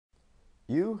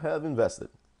You have invested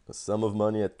a sum of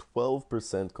money at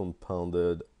 12%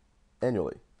 compounded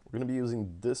annually. We're going to be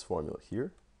using this formula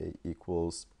here, A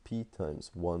equals P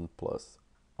times 1 plus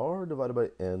R divided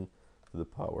by N to the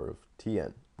power of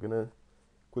Tn. I'm going to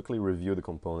quickly review the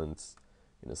components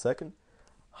in a second.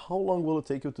 How long will it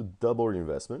take you to double your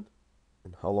investment?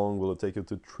 And how long will it take you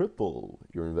to triple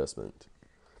your investment?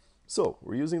 So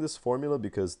we're using this formula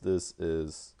because this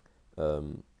is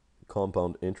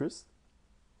compound interest,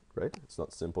 right? It's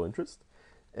not simple interest.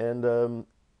 And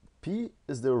P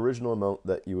is the original amount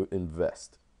that you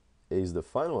invest. A is the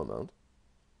final amount.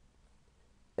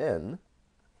 N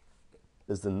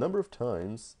is the number of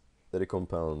times that it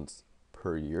compounds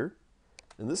per year.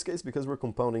 In this case, because we're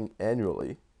compounding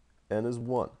annually, N is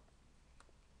 1.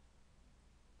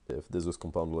 If this was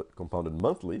compounded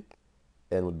monthly,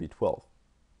 N would be 12.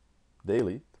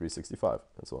 Daily, 365,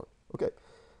 and so on. Okay,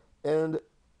 and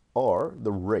R,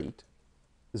 the rate,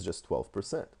 is just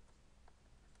 12%,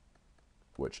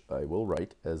 which I will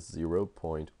write as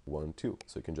 0.12.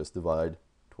 So you can just divide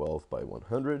 12 by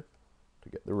 100 to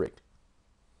get the rate.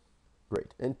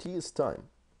 Great, and T is time.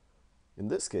 In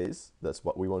this case, that's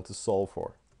what we want to solve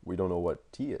for. We don't know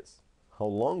what T is. How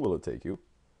long will it take you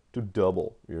to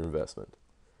double your investment?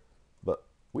 But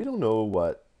we don't know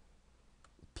what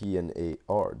P and A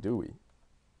are, do we?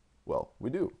 Well, we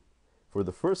do. For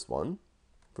the first one,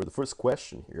 for the first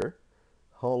question here,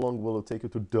 how long will it take you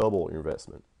to double your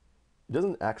investment? It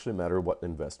doesn't actually matter what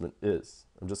investment is.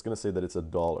 I'm just going to say that it's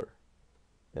 $1.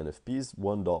 And if P is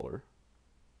 $1,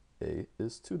 A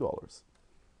is $2.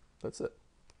 That's it.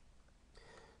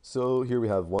 So here we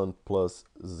have 1 plus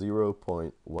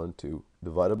 0.12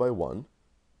 divided by 1.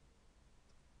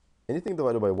 Anything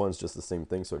divided by 1 is just the same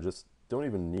thing, so I just don't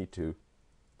even need to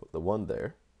put the 1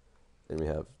 there. And we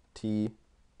have T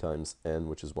times N,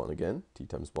 which is 1 again. T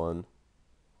times 1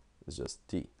 is just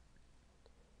T.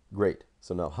 Great.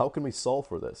 So now how can we solve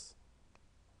for this?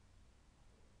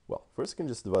 Well, first you can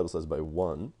just divide both sides by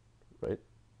 1, right?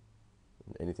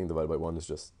 And anything divided by 1 is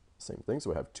just the same thing.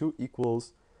 So we have 2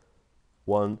 equals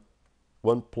 1.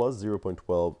 1 plus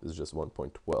 0.12 is just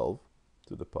 1.12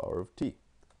 to the power of T.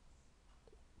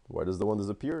 Why does the 1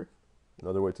 disappear?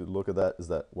 Another way to look at that is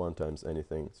that 1 times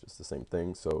anything is just the same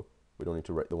thing, so we don't need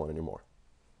to write the 1 anymore.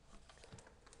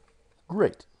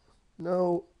 Great.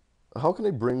 Now, how can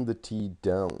I bring the T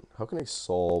down? How can I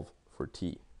solve for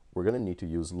T? We're going to need to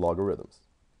use logarithms.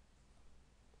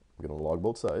 I'm going to log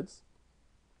both sides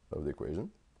of the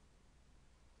equation.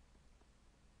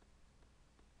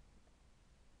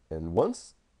 And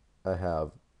once I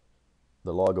have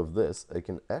the log of this, I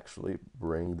can actually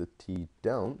bring the T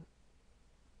down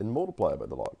and multiply by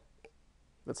the log.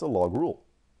 That's a log rule,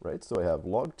 right? So I have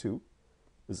log 2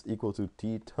 is equal to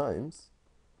T times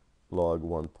log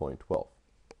 1.12.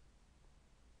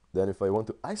 Then if I want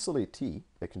to isolate T,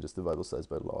 I can just divide both sides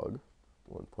by log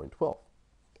 1.12.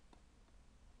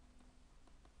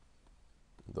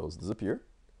 Those disappear.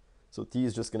 So T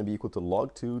is just going to be equal to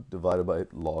log 2 divided by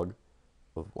log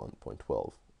of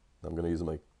 1.12. I'm going to use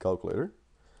my calculator,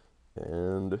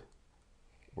 and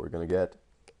we're going to get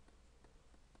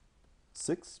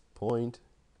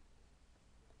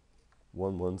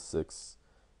 6.116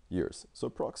 years. So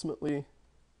approximately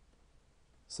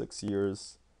 6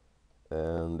 years,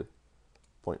 and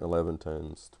 0.11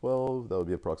 times 12, that would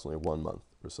be approximately 1 month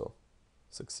or so.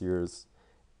 6 years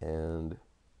and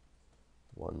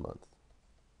 1 month.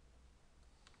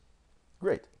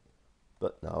 Great.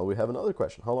 But now we have another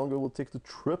question. How long it will take to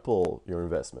triple your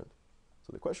investment?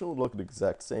 So the question will look the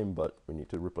exact same, but we need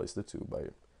to replace the 2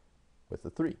 with the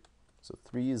 3. So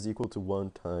 3 is equal to 1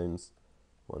 times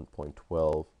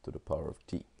 1.12 to the power of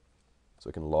T. So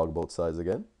I can log both sides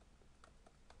again.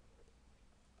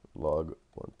 Log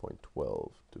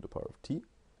 1.12 to the power of T.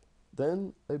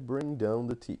 Then I bring down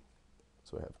the T.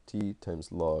 So I have T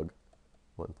times log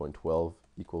 1.12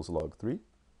 equals log 3.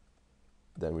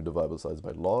 Then we divide both sides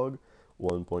by log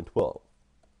 1.12.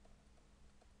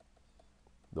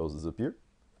 Those disappear.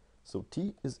 So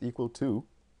T is equal to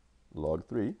log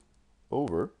 3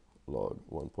 over log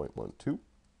 1.12.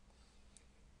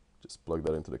 Just plug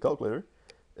that into the calculator,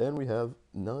 and we have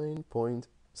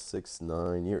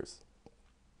 9.69 years.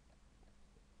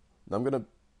 Now we're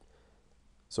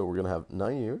gonna have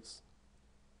 9 years,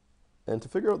 and to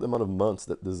figure out the amount of months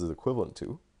that this is equivalent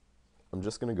to, I'm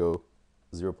just gonna go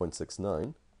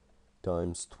 0.69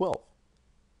 times 12,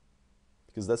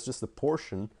 because that's just the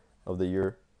portion of the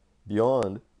year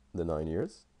beyond the 9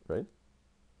 years, right?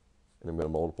 And I'm going to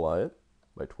multiply it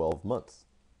by 12 months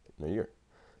in a year.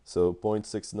 So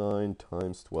 0.69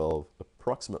 times 12,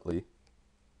 approximately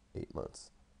 8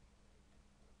 months.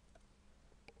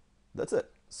 That's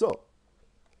it. So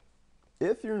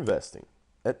if you're investing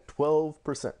at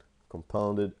 12%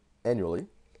 compounded annually,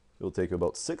 it'll take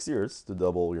about 6 years to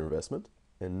double your investment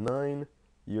and 9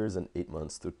 years and 8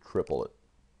 months to triple it.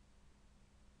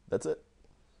 That's it.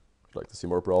 If you'd like to see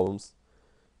more problems,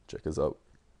 check us out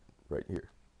right here.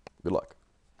 Good luck.